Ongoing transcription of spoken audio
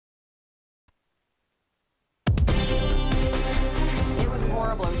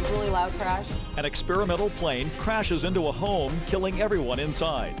loud crash. An experimental plane crashes into a home, killing everyone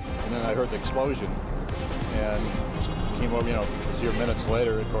inside. And then I heard the explosion and came over, it was here minutes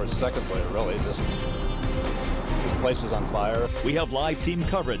later, of course, seconds later, really. Just the place was on fire. We have live team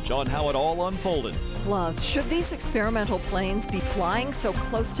coverage on how it all unfolded. Plus, should these experimental planes be flying so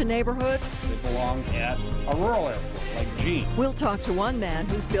close to neighborhoods? They belong at a rural area, like G. We'll talk to one man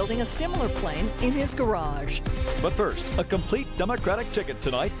who's building a similar plane in his garage. But first, a complete Democratic ticket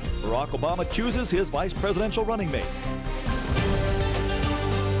tonight. Barack Obama chooses his vice presidential running mate.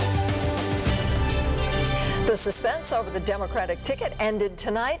 The suspense over the Democratic ticket ended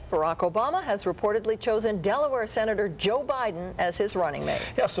tonight. Barack Obama has reportedly chosen Delaware Senator Joe Biden as his running mate.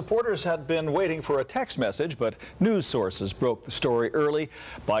 Yeah, supporters had been waiting for a text message, but news sources broke the story early.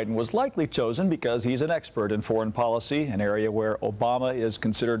 Biden was likely chosen because he's an expert in foreign policy, an area where Obama is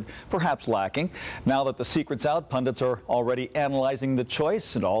considered perhaps lacking. Now that the secret's out, pundits are already analyzing the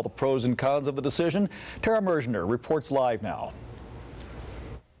choice and all the pros and cons of the decision. Tara Merzner reports live now.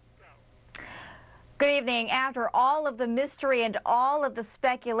 Good evening. After all of the mystery and all of the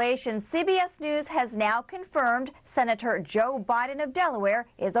speculation, CBS News has now confirmed Senator Joe Biden of Delaware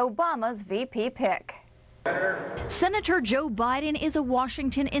is Obama's VP pick. Senator Joe Biden is a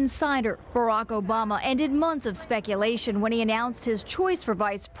Washington insider. Barack Obama ended months of speculation when he announced his choice for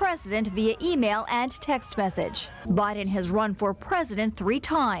vice president via email and text message. Biden has run for president 3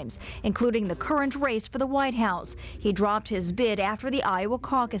 times, including the current race for the White House. He dropped his bid after the Iowa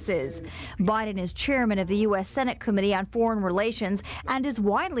caucuses. Biden is chairman of the U.S. Senate Committee on Foreign Relations and is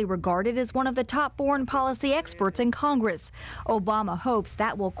widely regarded as one of the top foreign policy experts in Congress. Obama hopes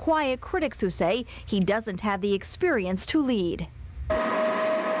that will quiet critics who say he doesn't have the experience to lead.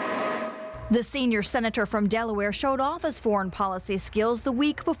 The senior senator from Delaware showed off his foreign policy skills the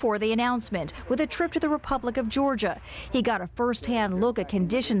week before the announcement with a trip to the Republic of Georgia. He got a first-hand look at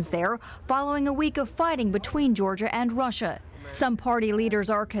conditions there following a week of fighting between Georgia and Russia. Some party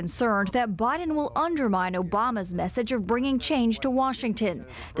leaders are concerned that Biden will undermine Obama's message of bringing change to Washington.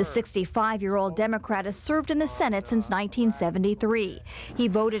 The 65-year-old Democrat has served in the Senate since 1973. He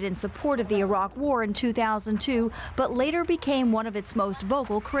voted in support of the Iraq War in 2002, but later became one of its most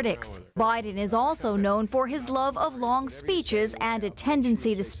vocal critics. Biden is also known for his love of long speeches and a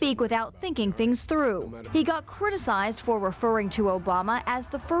tendency to speak without thinking things through. He got criticized for referring to Obama as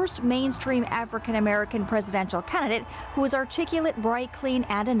the first mainstream African-American presidential candidate who was articulate, bright, clean,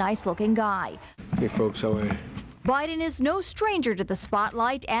 and a nice-looking guy. Hey folks, how are you? Biden is no stranger to the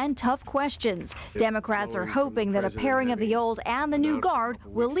spotlight and tough questions. Democrats are hoping that a pairing of the old and the new guard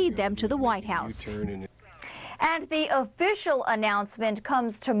will lead them to the White House. And the official announcement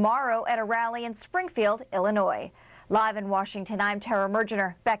comes tomorrow at a rally in Springfield, Illinois. Live in Washington, I'm Tara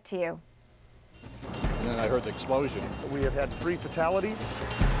Merzner. Back to you. And then I heard the explosion. We have had 3 fatalities.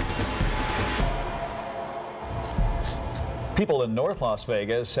 People in North Las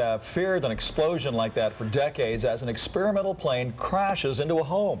Vegas have feared an explosion like that for decades as an experimental plane crashes into a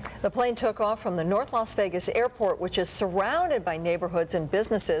home. The plane took off from the North Las Vegas airport, which is surrounded by neighborhoods and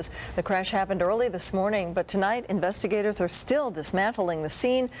businesses. The crash happened early this morning, but tonight investigators are still dismantling the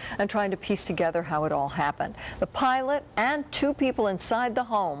scene and trying to piece together how it all happened. The pilot and 2 people inside the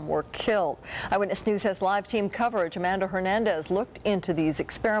home were killed. Eyewitness News has live team coverage. Amanda Hernandez looked into these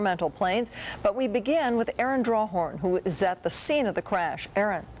experimental planes, but we begin with Drawhorn, who is at the scene of the crash.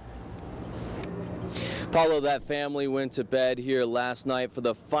 Aaron. Paula, that family went to bed here last night for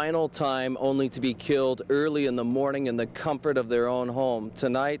the final time, only to be killed early in the morning in the comfort of their own home.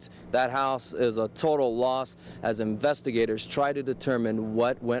 Tonight, that house is a total loss as investigators try to determine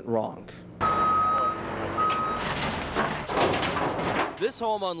what went wrong. This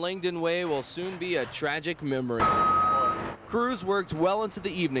home on Langdon Way will soon be a tragic memory. Crews worked well into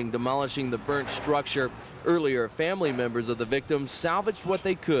the evening demolishing the burnt structure. Earlier, family members of the victims salvaged what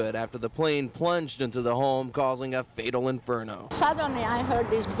they could after the plane plunged into the home, causing a fatal inferno. Suddenly, I heard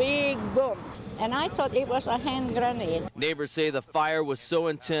this big boom, and I thought it was a hand grenade. Neighbors say the fire was so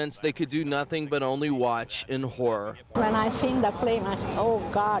intense they could do nothing but only watch in horror. When I seen the flame, I said, oh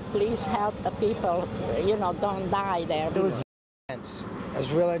God, please help the people, don't die there. It was intense. It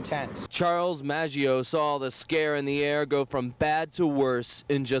was real intense. Charles Maggio saw the scare in the air go from bad to worse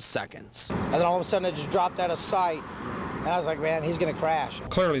in just seconds. And then all of a sudden it just dropped out of sight. And I was like, man, he's going to crash.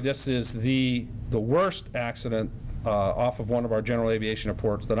 Clearly this is the worst accident off of one of our general aviation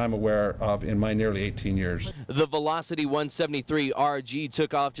reports that I'm aware of in my nearly 18 years. The Velocity 173 RG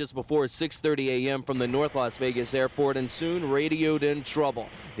took off just before 6:30 a.m. from the North Las Vegas airport and soon radioed in trouble.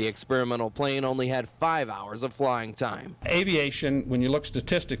 The experimental plane only had 5 hours of flying time. Aviation, when you look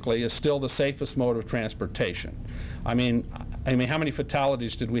statistically, is still the safest mode of transportation. I mean, I mean, how many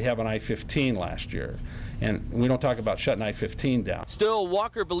fatalities did we have on I-15 last year? And we don't talk about shutting I-15 down. Still,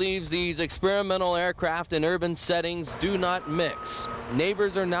 Walker believes these experimental aircraft in urban settings do not mix.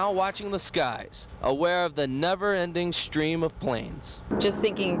 Neighbors are now watching the skies, aware of the never-ending stream of planes. Just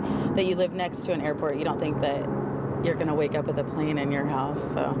thinking that you live next to an airport, you don't think that you're going to wake up with a plane in your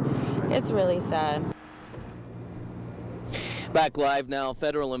house, so it's really sad. Back live now,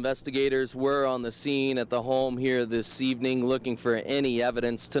 federal investigators were on the scene at the home here this evening looking for any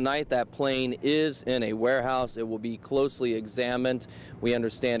evidence. Tonight, that plane is in a warehouse. It will be closely examined. We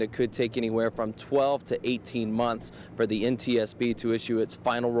understand it could take anywhere from 12 to 18 months for the NTSB to issue its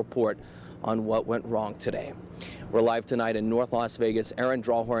final report on what went wrong today. We're live tonight in North Las Vegas. Aaron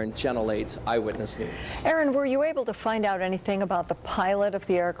Drawhorn, Channel 8 Eyewitness News. Aaron, were you able to find out anything about the pilot of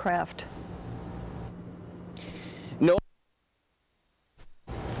the aircraft? No.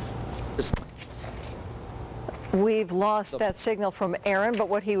 We've lost that signal from Aaron, but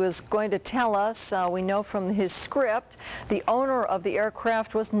what he was going to tell us, we know from his script, the owner of the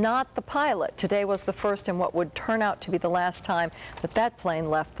aircraft was not the pilot. Today was the first and what would turn out to be the last time that that plane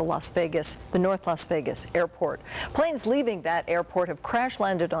left the North Las Vegas airport. Planes leaving that airport have crash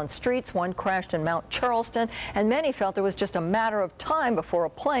landed on streets. One crashed in Mount Charleston, and many felt it was just a matter of time before a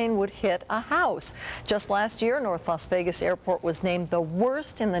plane would hit a house. Just last year, North Las Vegas airport was named the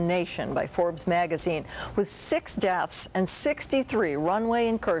worst in the nation by Forbes magazine, with 6 deaths and 63 runway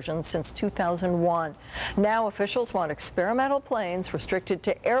incursions since 2001. Now officials want experimental planes restricted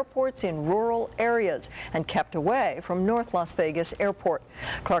to airports in rural areas and kept away from North Las Vegas Airport.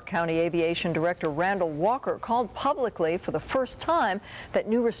 Clark County Aviation Director Randall Walker called publicly for the first time that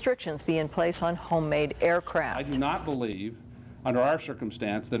new restrictions be in place on homemade aircraft. I do not believe, under our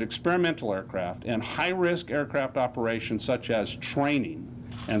circumstance, that experimental aircraft and high-risk aircraft operations such as training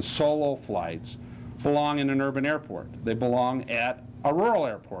and solo flights belong in an urban airport. They belong at a rural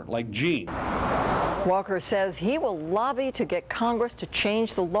airport like Jean. Walker says he will lobby to get Congress to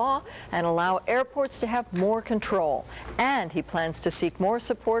change the law and allow airports to have more control. And he plans to seek more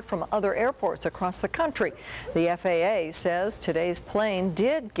support from other airports across the country. The FAA says today's plane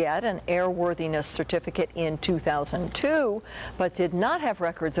did get an airworthiness certificate in 2002, but did not have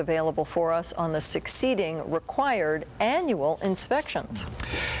records available for us on the succeeding required annual inspections.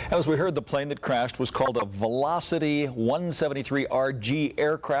 As we heard, the plane that crashed was called a Velocity 173RG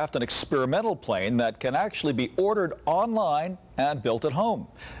aircraft, an experimental plane that can actually be ordered online and built at home.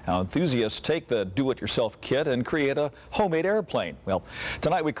 Now, enthusiasts take the do-it-yourself kit and create a homemade airplane. Well,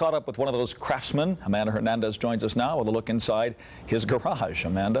 tonight we caught up with one of those craftsmen. Amanda Hernandez joins us now with a look inside his garage.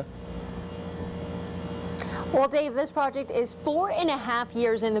 Amanda? Well, Dave, this project is 4.5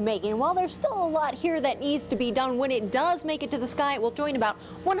 years in the making. While there's still a lot here that needs to be done, when it does make it to the sky, it will join about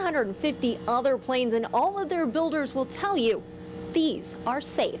 150 other planes, and all of their builders will tell you these are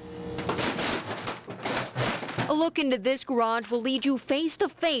safe. A look into this garage will lead you face to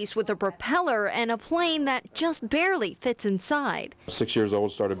face with a propeller and a plane that just barely fits inside. 6 years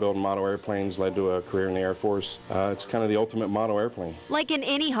old, started building model airplanes, led to a career in the Air Force. It's kind of the ultimate model airplane. Like in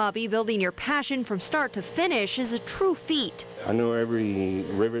any hobby, building your passion from start to finish is a true feat. I know every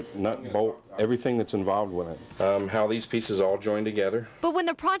rivet, nut, bolt, everything that's involved with it, how these pieces all join together. But when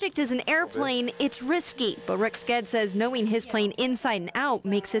the project is an airplane, it's risky. But Rick Sked says knowing his plane inside and out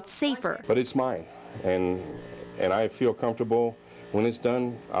makes it safer. But it's mine, and I feel comfortable. When it's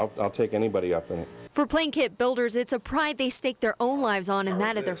done, I'll take anybody up in it. For plane kit builders, it's a pride they stake their own lives on and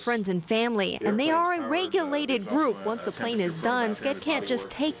that of their friends and family. And they are a regulated group. Once the plane is done, Sked can't just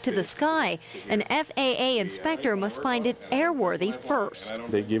take to the sky. An FAA inspector must find it airworthy first.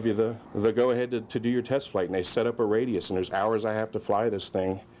 They give you the go-ahead to do your test flight, and they set up a radius, and there's hours I have to fly this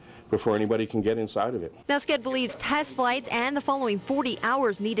thing before anybody can get inside of it. Now, Sked believes test flights and the following 40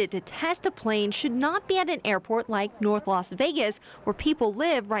 hours needed to test a plane should not be at an airport like North Las Vegas, where people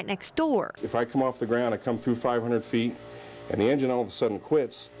live right next door. If I come off the ground, I come through 500 feet, and the engine all of a sudden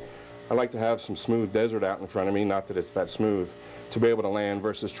quits, I like to have some smooth desert out in front of me, not that it's that smooth, to be able to land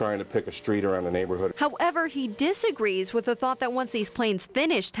versus trying to pick a street around the neighborhood. However, he disagrees with the thought that once these planes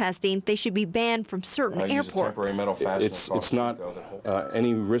finish testing, they should be banned from certain airports. It's not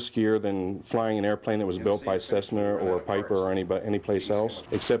any riskier than flying an airplane that was built by Cessna or Piper or any place else,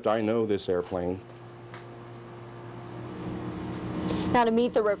 except I know this airplane. Now, to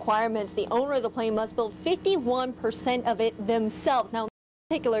meet the requirements, the owner of the plane must build 51% of it themselves. Now,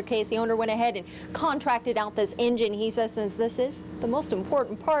 particular case, the owner went ahead and contracted out this engine. He says since this is the most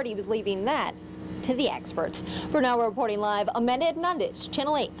important part, he was leaving that to the experts. For now, reporting live, Amanda Hernandez,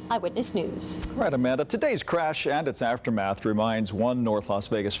 Channel 8 Eyewitness News. Right, Amanda. Today's crash and its aftermath reminds one North Las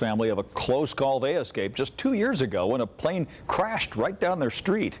Vegas family of a close call they escaped just 2 years ago when a plane crashed right down their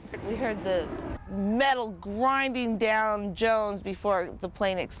street. We heard the metal grinding down Jones before the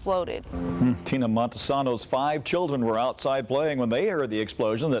plane exploded. Tina Montesano's 5 children were outside playing when they heard the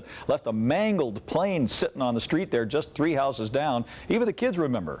explosion that left a mangled plane sitting on the street there just 3 houses down. Even the kids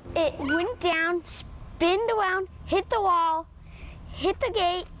remember. It went down, spinned around, hit the wall, hit the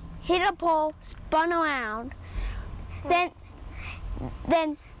gate, hit a pole, spun around.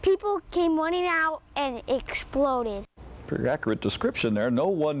 Then people came running out and it exploded. Pretty accurate description there. No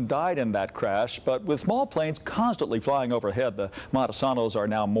one died in that crash, but with small planes constantly flying overhead, the Montesanos are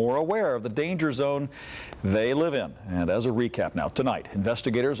now more aware of the danger zone they live in. And as a recap now, tonight,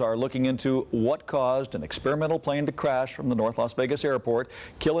 investigators are looking into what caused an experimental plane to crash from the North Las Vegas airport,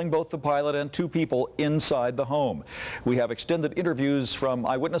 killing both the pilot and 2 people inside the home. We have extended interviews from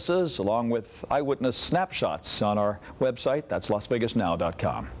eyewitnesses along with eyewitness snapshots on our website. That's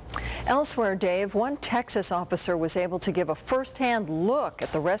LasVegasNow.com. Elsewhere, Dave, one Texas officer was able to give a first-hand look at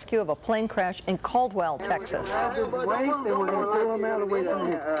the rescue of a plane crash in Caldwell, Texas. Don't move, Ryan.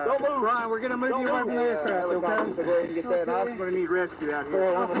 We're going to move you away from the aircraft, okay? Get that. I'm going to need rescue out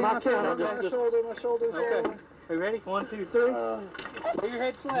here. My shoulder. Okay. Are you ready? 1, 2, 3. Put your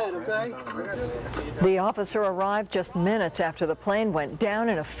head flat, okay? The officer arrived just minutes after the plane went down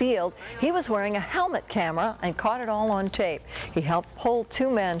in a field. He was wearing a helmet camera and caught it all on tape. He helped pull 2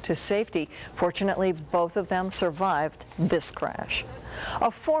 men to safety. Fortunately, both of them survived this crash.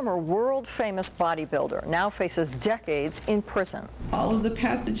 A former world-famous bodybuilder now faces decades in prison. All of the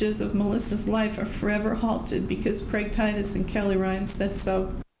passages of Melissa's life are forever halted because Craig Titus and Kelly Ryan said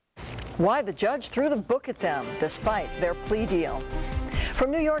so. Why the judge threw the book at them despite their plea deal. From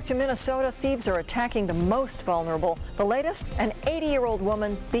New York to Minnesota, thieves are attacking the most vulnerable. The latest, an 80-year-old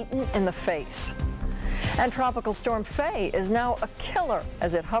woman beaten in the face. And Tropical Storm Faye is now a killer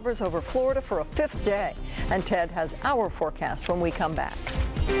as it hovers over Florida for a 5th day. And Ted has our forecast when we come back.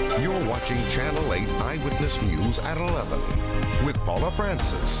 You're watching Channel 8 Eyewitness News at 11 with Paula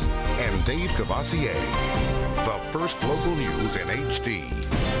Francis and Dave Courvoisier. The first local news in HD.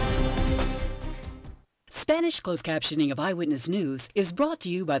 Spanish closed captioning of Eyewitness News is brought to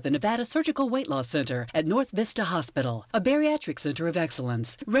you by the Nevada Surgical Weight Loss Center at North Vista Hospital, a bariatric center of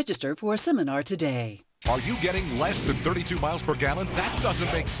excellence. Register for a seminar today. Are you getting less than 32 miles per gallon? That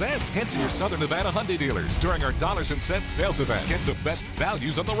doesn't make sense. Head to your Southern Nevada Hyundai dealers during our Dollars and Cents sales event. Get the best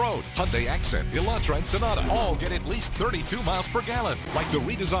values on the road. Hyundai Accent, Elantra, and Sonata all get at least 32 miles per gallon. Like the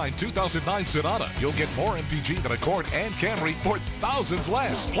redesigned 2009 Sonata, you'll get more MPG than Accord and Camry for thousands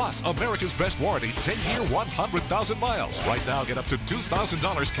less. Plus, America's best warranty, 10-year, 100,000 miles. Right now, get up to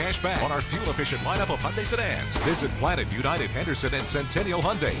 $2,000 cash back on our fuel-efficient lineup of Hyundai sedans. Visit Planet, United, Henderson, and Centennial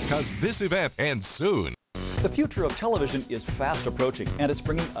Hyundai, because this event ends soon. The future of television is fast approaching, and it's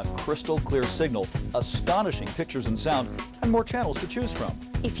bringing a crystal clear signal, astonishing pictures and sound, and more channels to choose from.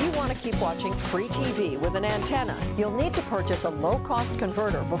 If you want to keep watching free TV with an antenna, you'll need to purchase a low-cost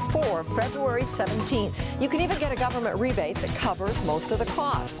converter before February 17th. You can even get a government rebate that covers most of the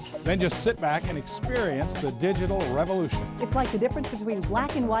cost. Then just sit back and experience the digital revolution. It's like the difference between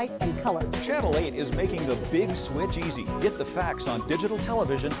black and white and color. Channel 8 is making the big switch easy. Get the facts on digital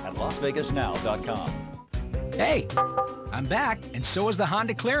television at LasVegasNow.com. Hey, I'm back, and so is the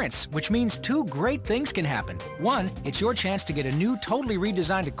Honda clearance, which means 2 great things can happen. 1, it's your chance to get a new, totally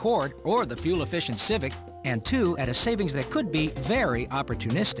redesigned Accord or the fuel-efficient Civic, and 2, at a savings that could be very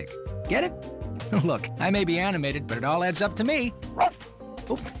opportunistic. Get it? Look, I may be animated, but it all adds up to me.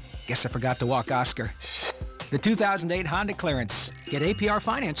 Oop, guess I forgot to walk Oscar. The 2008 Honda clearance. Get APR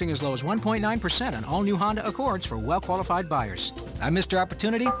financing as low as 1.9% on all new Honda Accords for well-qualified buyers. I missed your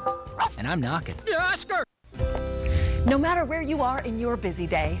opportunity, and I'm knocking. Oscar! No matter where you are in your busy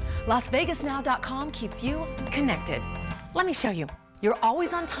day, LasVegasNow.com keeps you connected. Let me show you. You're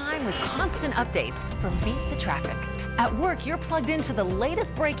always on time with constant updates from Beat the Traffic. At work, you're plugged into the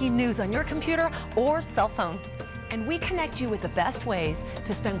latest breaking news on your computer or cell phone. And we connect you with the best ways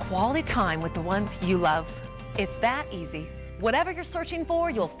to spend quality time with the ones you love. It's that easy. Whatever you're searching for,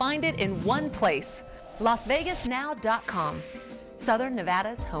 you'll find it in one place. LasVegasNow.com, Southern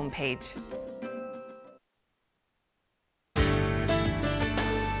Nevada's homepage.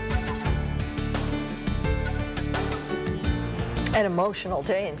 An emotional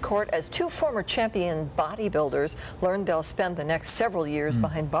day in court as 2 former champion bodybuilders learned they'll spend the next several years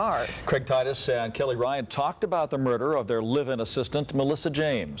behind bars. Craig Titus and Kelly Ryan talked about the murder of their live-in assistant, Melissa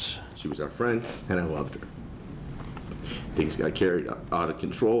James. She was our friend, and I loved her. Things got carried out of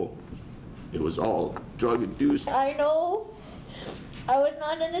control. it was all drug-induced. I know I was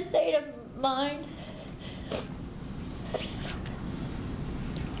not in a state of mind,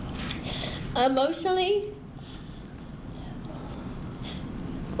 emotionally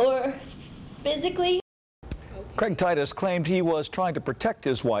or physically. Craig Titus claimed he was trying to protect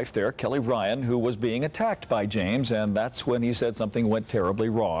his wife there, Kelly Ryan, who was being attacked by James, and that's when he said something went terribly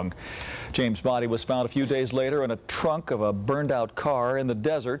wrong. James' body was found a few days later in a trunk of a burned-out car in the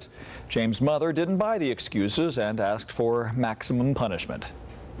desert. James' mother didn't buy the excuses and asked for maximum punishment.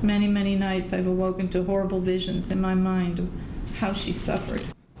 Many, many nights I've awoken to horrible visions in my mind of how she suffered.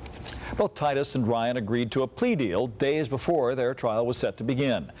 Both Titus and Ryan agreed to a plea deal days before their trial was set to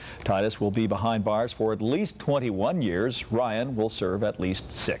begin. Titus will be behind bars for at least 21 years. Ryan will serve at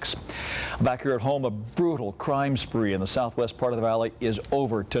least 6. Back here at home, a brutal crime spree in the southwest part of the valley is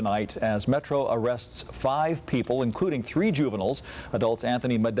over tonight as Metro arrests 5 people, including 3 juveniles. Adults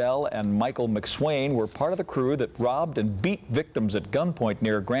Anthony Medell and Michael McSwain were part of the crew that robbed and beat victims at gunpoint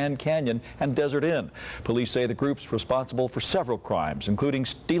near Grand Canyon and Desert Inn. Police say the group's responsible for several crimes, including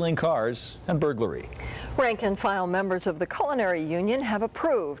stealing cars and burglary. Rank and file members of the Culinary Union have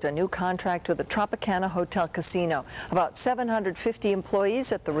approved a new contract with the Tropicana Hotel Casino. About 750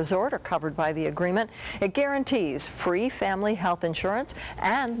 employees at the resort are covered by the agreement. It guarantees free family health insurance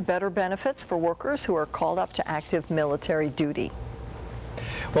and better benefits for workers who are called up to active military duty.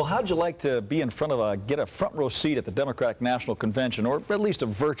 Well, how'd you like to be in front of get a front row seat at the Democratic National Convention, or at least a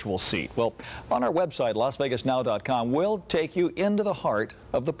virtual seat? Well, on our website, LasVegasNow.com, we'll take you into the heart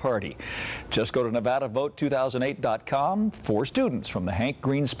of the party. Just go to NevadaVote2008.com. 4 students from the Hank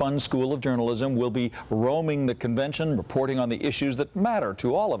Greenspun School of Journalism will be roaming the convention, reporting on the issues that matter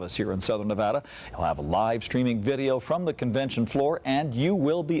to all of us here in Southern Nevada. You'll have a live streaming video from the convention floor, and you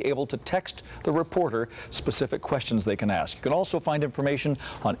will be able to text the reporter specific questions they can ask. You can also find information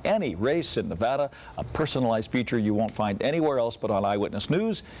on any race in Nevada, a personalized feature you won't find anywhere else but on Eyewitness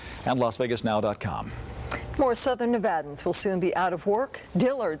News and LasVegasNow.com. More Southern Nevadans will soon be out of work.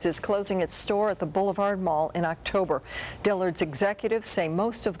 Dillard's is closing its store at the Boulevard Mall in October. Dillard's executives say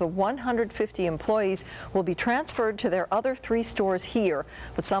most of the 150 employees will be transferred to their other 3 stores here,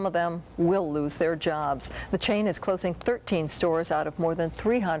 but some of them will lose their jobs. The chain is closing 13 stores out of more than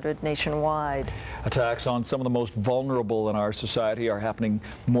 300 nationwide. Attacks on some of the most vulnerable in our society are happening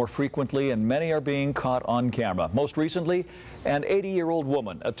more frequently, and many are being caught on camera. Most recently, an 80-year-old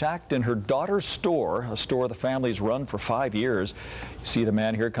woman attacked in her daughter's store, a store the family's run for 5 years. You see the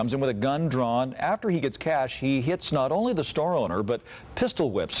man here comes in with a gun drawn. After he gets cash, he hits not only the store owner, but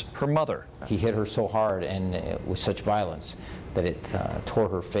pistol whips her mother. He hit her so hard and with such violence that it tore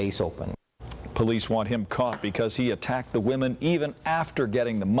her face open. Police want him caught because he attacked the women even after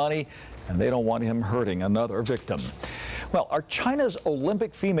getting the money, and they don't want him hurting another victim. Well, are China's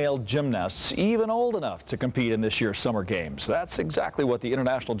Olympic female gymnasts even old enough to compete in this year's Summer Games? That's exactly what the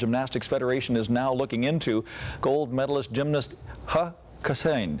International Gymnastics Federation is now looking into. Gold medalist gymnast He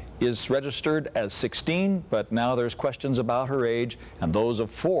Kasain is registered as 16, but now there's questions about her age and those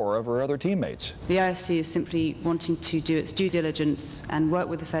of 4 of her other teammates. The IOC is simply wanting to do its due diligence and work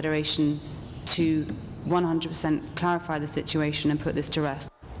with the Federation to 100% clarify the situation and put this to rest.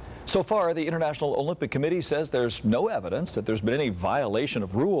 So far, the International Olympic Committee says there's no evidence that there's been any violation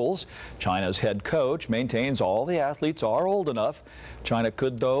of rules. China's head coach maintains all the athletes are old enough. China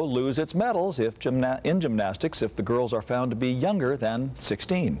could, though, lose its medals in gymnastics if the girls are found to be younger than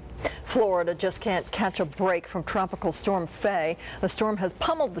 16. Florida just can't catch a break from Tropical Storm Faye. The storm has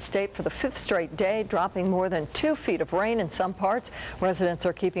pummeled the state for the 5th straight day, dropping more than 2 feet of rain in some parts. Residents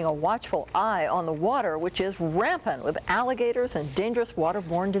are keeping a watchful eye on the water, which is rampant with alligators and dangerous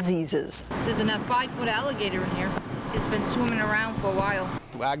waterborne diseases. There's a 5-foot alligator in here. It's been swimming around for a while.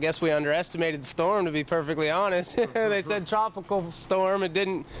 I guess we underestimated the storm, to be perfectly honest. They said tropical storm. It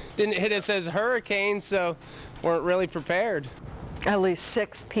didn't hit us as hurricane, so weren't really prepared. At least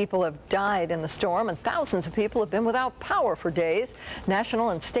 6 people have died in the storm, and thousands of people have been without power for days. National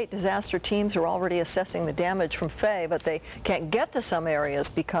and state disaster teams are already assessing the damage from Faye, but they can't get to some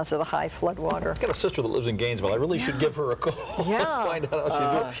areas because of the high floodwater. I've got a sister that lives in Gainesville. I really should give her a call. Yeah. Find out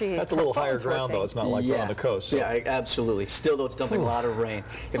how she's doing. That's a little higher ground, though. It's not like we're on the coast. So. Yeah, absolutely. Still, though, it's dumping a lot of rain.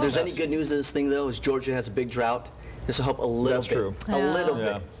 If there's any good news in this thing, though, is Georgia has a big drought. This will help a little That's bit. true. A little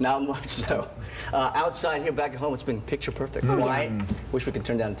Yeah. bit. Not much, so. Outside here, back at home, it's been picture perfect. Quiet. Wish we could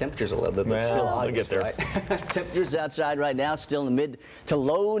turn down the temperatures a little bit, but Well, still we'll August, get there. right? Temperatures outside right now still in the mid to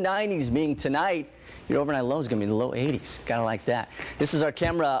low 90s, meaning tonight, your overnight low is going to be in the low 80s. Kind of like that. This is our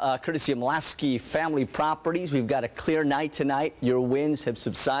camera courtesy of Mulaski Family Properties. We've got a clear night tonight. Your winds have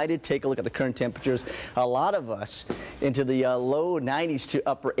subsided. Take a look at the current temperatures. A lot of us into the low 90s to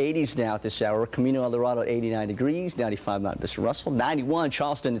upper 80s now at this hour. Camino, El Dorado, 89 degrees. 95 Mount Vista, Russell. 91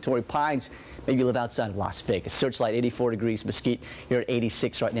 Charleston and Torrey Pines. Maybe you live outside of Las Vegas. Searchlight, 84 degrees. Mesquite, you're at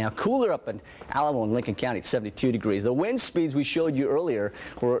 86 right now. Cooler up in Alamo and Lincoln County at 72 degrees. The wind speeds we showed you earlier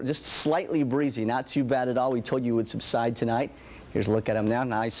were just slightly breezy. Not too bad at all. We told you would subside tonight. Here's a look at them now.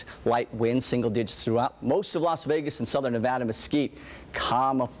 Nice light winds, single digits throughout. Most of Las Vegas and southern Nevada, Mesquite,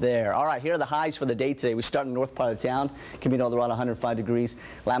 calm up there. All right, here are the highs for the day today. We start in the north part of town. Camino, El Dorado, 105 degrees.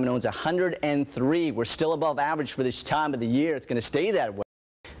 Lamanone's 103. We're still above average for this time of the year. It's going to stay that way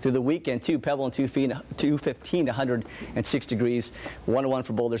through the weekend, too. Pebble and 215, 106 degrees. 101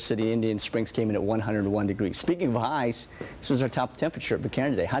 for Boulder City. Indian Springs came in at 101 degrees. Speaking of highs, this was our top temperature at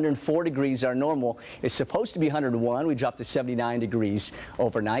Buchanan today. 104 degrees, our normal. It's supposed to be 101. We dropped to 79 degrees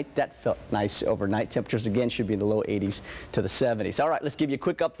overnight. That felt nice overnight. Temperatures, again, should be in the low 80s to the 70s. All right, let's give you a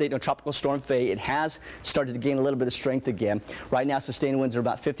quick update on Tropical Storm Faye. It has started to gain a little bit of strength again. Right now, sustained winds are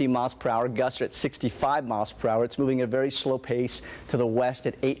about 50 miles per hour. Gusts are at 65 miles per hour. It's moving at a very slow pace to the west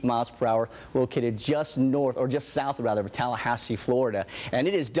at 8 miles per hour, located just north, or just south rather, of Tallahassee, Florida. And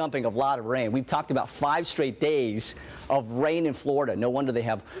it is dumping a lot of rain. We've talked about 5 straight days of rain in Florida. No wonder they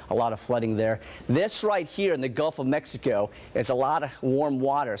have a lot of flooding there. This right here in the Gulf of Mexico is a lot of warm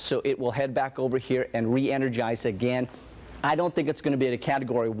water, so it will head back over here and re-energize again. I don't think it's going to be at a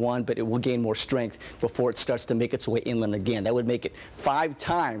Category 1, but it will gain more strength before it starts to make its way inland again. That would make it 5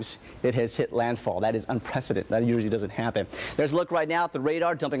 times it has hit landfall. That is unprecedented. That usually doesn't happen. There's a look right now at the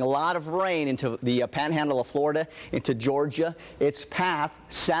radar, dumping a lot of rain into the panhandle of Florida, into Georgia. Its path,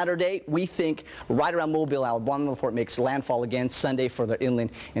 Saturday, we think, right around Mobile, Alabama, before it makes landfall again. Sunday, further inland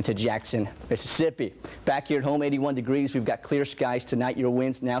into Jackson, Mississippi. Back here at home, 81 degrees. We've got clear skies tonight. Your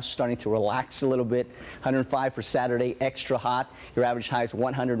winds now starting to relax a little bit. 105 for Saturday, extra hot. Your average high is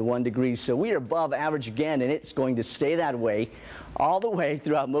 101 degrees. So we are above average again, and it's going to stay that way all the way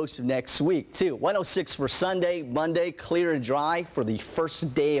throughout most of next week, too. 106 for Sunday, Monday, clear and dry for the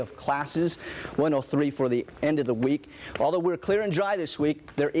first day of classes. 103 for the end of the week. Although we're clear and dry this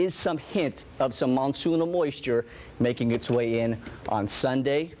week, there is some hint of some monsoonal moisture making its way in on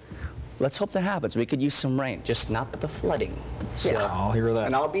Sunday. Let's hope that happens. We could use some rain, just not the flooding. So, yeah, I'll hear that.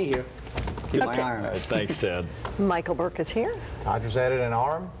 And I'll be here. Keep my eye on it. Thanks, Ted. Michael Berk is here. Dodgers added an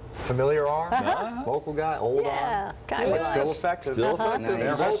arm, familiar arm, local guy, old arm. But still effective. Still effective.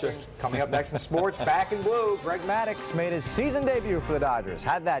 They're hoping. Coming up next in sports, back in blue, Greg Maddux made his season debut for the Dodgers.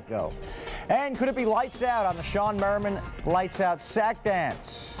 How'd that go? And could it be lights out on the Sean Merriman Lights Out sack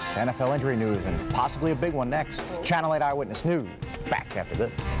dance? NFL injury news and possibly a big one next. Channel 8 Eyewitness News. Back after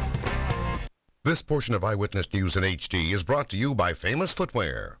this. This portion of Eyewitness News in HD is brought to you by Famous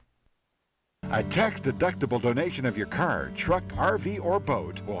Footwear. A tax-deductible donation of your car, truck, RV, or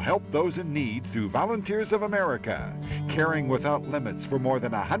boat will help those in need through Volunteers of America. Caring without limits for more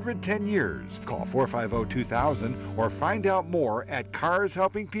than 110 years. Call 450-2000 or find out more at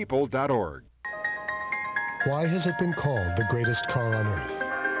carshelpingpeople.org. Why has it been called the greatest car on earth?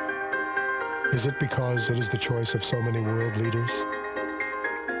 Is it because it is the choice of so many world leaders?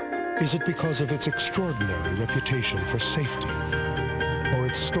 Is it because of its extraordinary reputation for safety? Or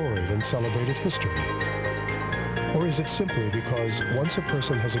its storied and celebrated history? Or is it simply because once a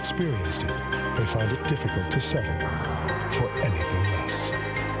person has experienced it, they find it difficult to settle for anything less?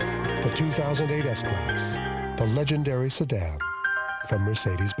 The 2008 S-Class, the legendary sedan from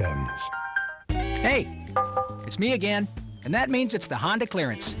Mercedes-Benz. Hey, it's me again, and that means it's the Honda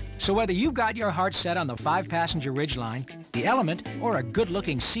clearance. So whether you've got your heart set on the 5-passenger Ridgeline, the Element, or a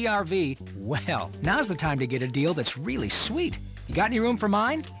good-looking CR-V, well, now's the time to get a deal that's really sweet. You got any room for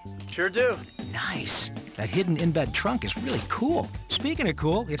mine? Sure do. Nice. That hidden in-bed trunk is really cool. Speaking of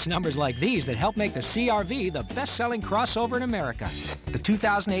cool, it's numbers like these that help make the CR-V the best-selling crossover in America. The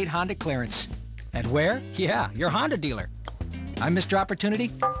 2008 Honda Clearance. And where? Yeah, your Honda dealer. I'm Mr.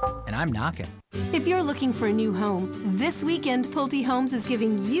 Opportunity, and I'm knocking. If you're looking for a new home, this weekend Pulte Homes is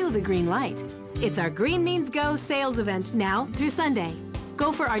giving you the green light. It's our Green Means Go sales event now through Sunday.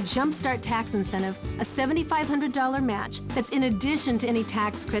 Go for our Jumpstart tax incentive, a $7,500 match that's in addition to any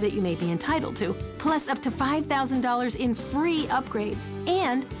tax credit you may be entitled to, plus up to $5,000 in free upgrades.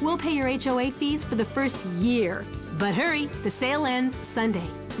 And we'll pay your HOA fees for the first year. But hurry, the sale ends Sunday.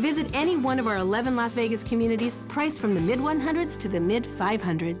 Visit any one of our 11 Las Vegas communities, priced from the mid-100s to the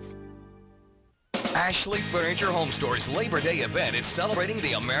mid-500s. Ashley Furniture Home Store's Labor Day event is celebrating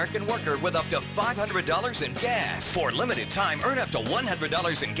the American worker with up to $500 in gas. For limited time, earn up to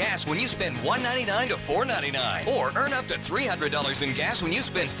 $100 in gas when you spend $199 to $499. Or earn up to $300 in gas when you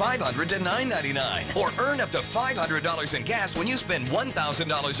spend $500 to $999. Or earn up to $500 in gas when you spend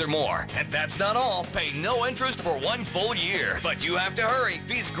 $1,000 or more. And that's not all. Pay no interest for 1 full year. But you have to hurry.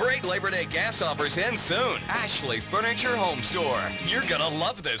 These great Labor Day gas offers end soon. Ashley Furniture Home Store. You're gonna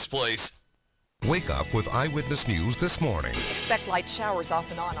love this place. Wake up with Eyewitness News this morning. Expect light showers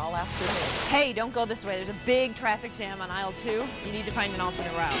off and on all afternoon. Hey, don't go this way. There's a big traffic jam on aisle 2. You need to find an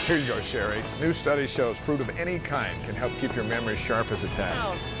alternate route. Here you go, Sherry. New study shows fruit of any kind can help keep your memory sharp as a tack.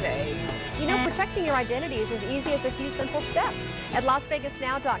 Oh, Dave. You know, protecting your identity is as easy as a few simple steps. At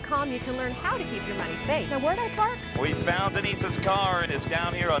LasVegasNow.com, you can learn how to keep your money safe. Now, where'd I park? We found Denise's car and it's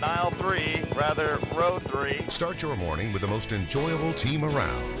down here on aisle 3, rather row 3. Start your morning with the most enjoyable team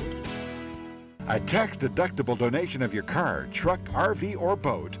around. A tax-deductible donation of your car, truck, RV, or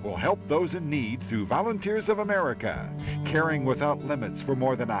boat will help those in need through Volunteers of America. Caring without limits for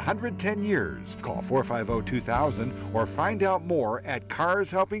more than 110 years. Call 450-2000 or find out more at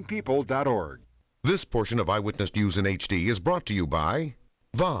carshelpingpeople.org. This portion of Eyewitness News in HD is brought to you by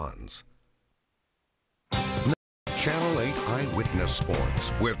Vons. Channel 8 Eyewitness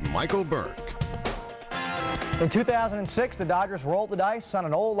Sports with Michael Berk. In 2006, the Dodgers rolled the dice on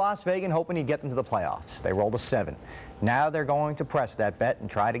an old Las Vegan hoping he'd get them to the playoffs. They rolled a 7. Now they're going to press that bet and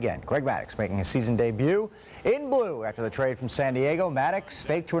try it again. Greg Maddux making his season debut in blue after the trade from San Diego. Maddux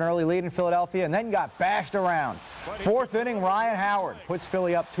staked to an early lead in Philadelphia and then got bashed around. 4th inning, Ryan Howard puts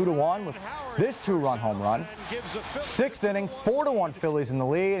Philly up 2-1 with this 2-run home run. 6th inning, 4-1 Phillies in the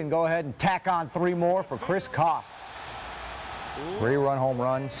lead, and go ahead and tack on 3 more for Chris Cost. 3-run home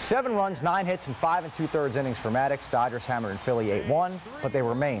run, 7 runs, 9 hits, and 5 2/3 innings for Maddux. Dodgers hammered in Philly 8-1, but they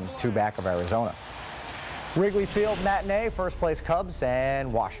remain 2 back of Arizona. Wrigley Field matinee, first place Cubs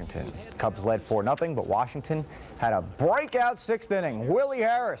and Washington. Cubs led 4-0, but Washington had a breakout 6th inning. Willie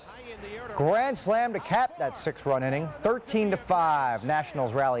Harris, grand slam to cap that 6-run inning. 13-5,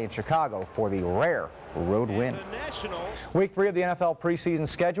 Nationals rally in Chicago for the rare road win. Week 3 of the NFL preseason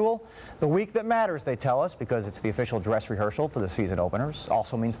schedule. The week that matters, they tell us, because it's the official dress rehearsal for the season openers.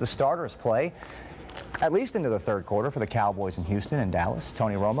 Also means the starters play at least into the 3rd quarter for the Cowboys in Houston and Dallas.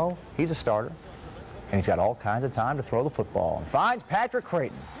 Tony Romo, he's a starter, and he's got all kinds of time to throw the football. And finds Patrick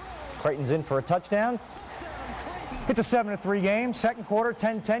Creighton. Creighton's in for a touchdown. It's a 7-3 game. 2nd quarter,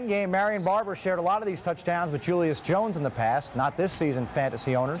 10-10 game. Marion Barber shared a lot of these touchdowns with Julius Jones in the past. Not this season,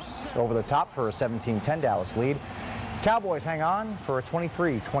 fantasy owners. Over the top for a 17-10 Dallas lead. Cowboys hang on for a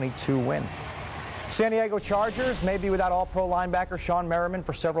 23-22 win. San Diego Chargers may be without all-pro linebacker Sean Merriman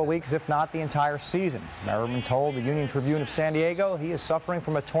for several weeks, if not the entire season. Merriman told the Union Tribune of San Diego he is suffering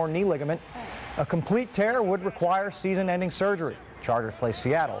from a torn knee ligament. A complete tear would require season-ending surgery. Chargers play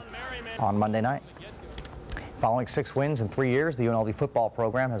Seattle on Monday night. Following 6 wins in 3 years, the UNLV football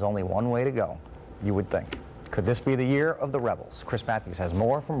program has only one way to go, you would think. Could this be the year of the Rebels? Chris Matthews has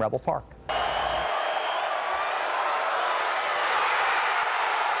more from Rebel Park.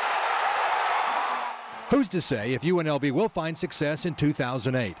 Who's to say if UNLV will find success in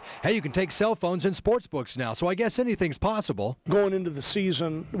 2008? Hey, you can take cell phones in sports books now, so I guess anything's possible. Going into the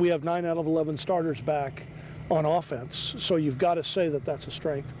season, we have 9 out of 11 starters back on offense, so you've got to say that that's a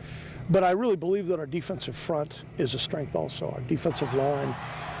strength. But I really believe that our defensive front is a strength also. Our defensive line,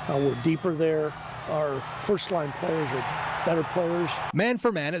 we're deeper there. Our first-line players are better players. Man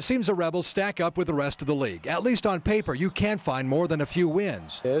for man, it seems the Rebels stack up with the rest of the league. At least on paper, you can find more than a few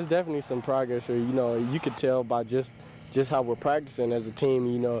wins. Yeah, there's definitely some progress here. You know, you could tell by just how we're practicing as a team.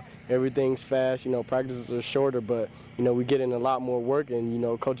 You know, everything's fast. You know, practices are shorter, but, you know, we get in a lot more work, and, you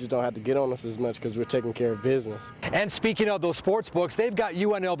know, coaches don't have to get on us as much because we're taking care of business. And speaking of those sports books, they've got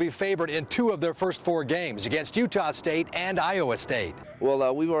UNLV favored in 2 of their first 4 games against Utah State and Iowa State.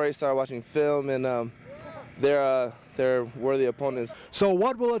 Well, we've already started watching film, and they're worthy opponents. So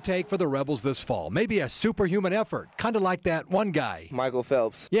what will it take for the Rebels this fall? Maybe a superhuman effort, kind of like that one guy. Michael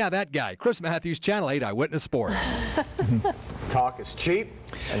Phelps. Yeah, that guy. Chris Matthews, Channel 8 Eyewitness Sports. Talk is cheap,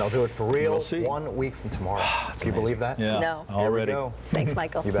 and they'll do it for real. We'll see. 1 week from tomorrow. Can you believe that? Yeah, No. already. Thanks,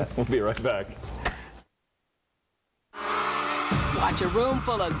 Michael. You bet. We'll be right back. Watch a room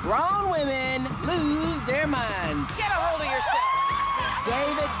full of grown women lose their minds. Get a hold of yourself.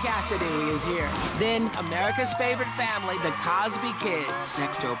 David Cassidy is here. Then America's favorite family, the Cosby Kids.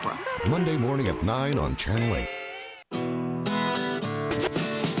 Next to Oprah. Monday morning at 9 on Channel 8.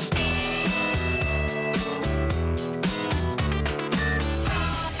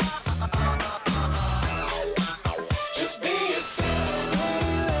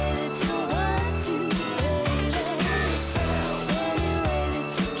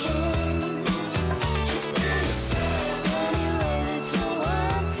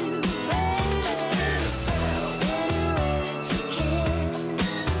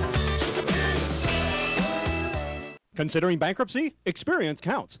 Considering bankruptcy? Experience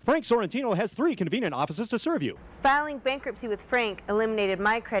counts. Frank Sorrentino has 3 convenient offices to serve you. Filing bankruptcy with Frank eliminated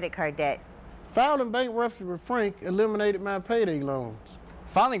my credit card debt. Filing bankruptcy with Frank eliminated my payday loans.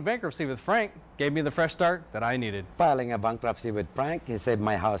 Filing bankruptcy with Frank gave me the fresh start that I needed. Filing a bankruptcy with Frank, he saved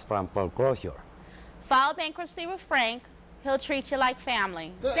my house from foreclosure. File bankruptcy with Frank, he'll treat you like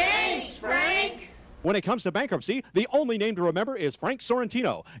family. Thanks, Frank! When it comes to bankruptcy, the only name to remember is Frank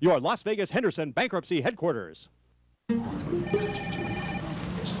Sorrentino, your Las Vegas Henderson bankruptcy headquarters.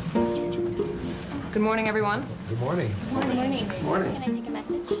 Good morning, everyone. Good morning. Good morning. Good morning. Can I take a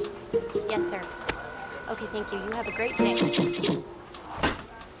message? Yes, sir. Okay, thank you. You have a great day.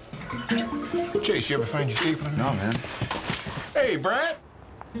 Chase, you ever find your stapler? No, man. Hey, Brad.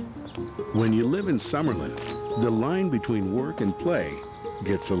 When you live in Summerlin, the line between work and play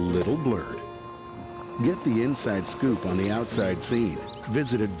gets a little blurred. Get the inside scoop on the outside scene.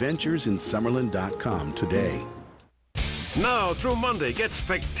 Visit adventuresinsummerlin.com today. Now through Monday, get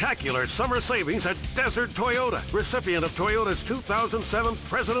spectacular summer savings at Desert Toyota, recipient of Toyota's 2007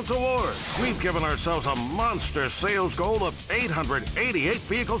 President's Award. We've given ourselves a monster sales goal of 888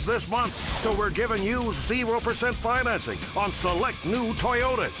 vehicles this month, so we're giving you 0% financing on select new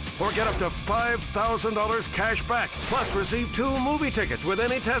Toyotas, or get up to $5,000 cash back, plus receive 2 movie tickets with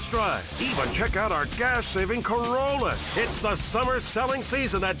any test drive. Even check out our gas-saving Corolla. It's the summer selling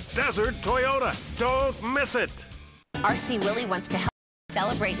season at Desert Toyota. Don't miss it. RC Willie wants to help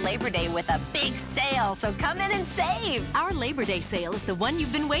celebrate Labor Day with a big sale, so come in and save. Our Labor Day sale is the one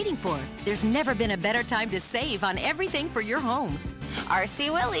you've been waiting for. There's never been a better time to save on everything for your home.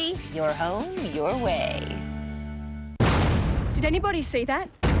 RC Willie, your home, your way. Did anybody see that?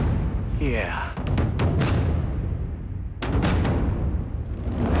 Yeah.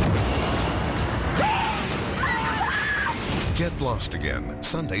 Get Lost Again,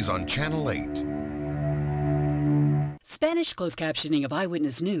 Sundays on Channel 8. Spanish closed captioning of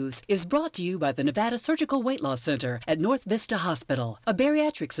Eyewitness News is brought to you by the Nevada Surgical Weight Loss Center at North Vista Hospital, a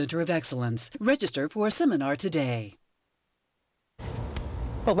bariatric center of excellence. Register for a seminar today.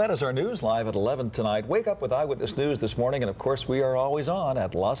 Well, that is our news live at 11 tonight. Wake up with Eyewitness News this morning, and of course, we are always on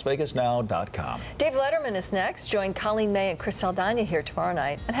at LasVegasNow.com. Dave Letterman is next. Join Colleen May and Chris Saldana here tomorrow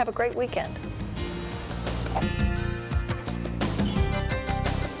night, and have a great weekend.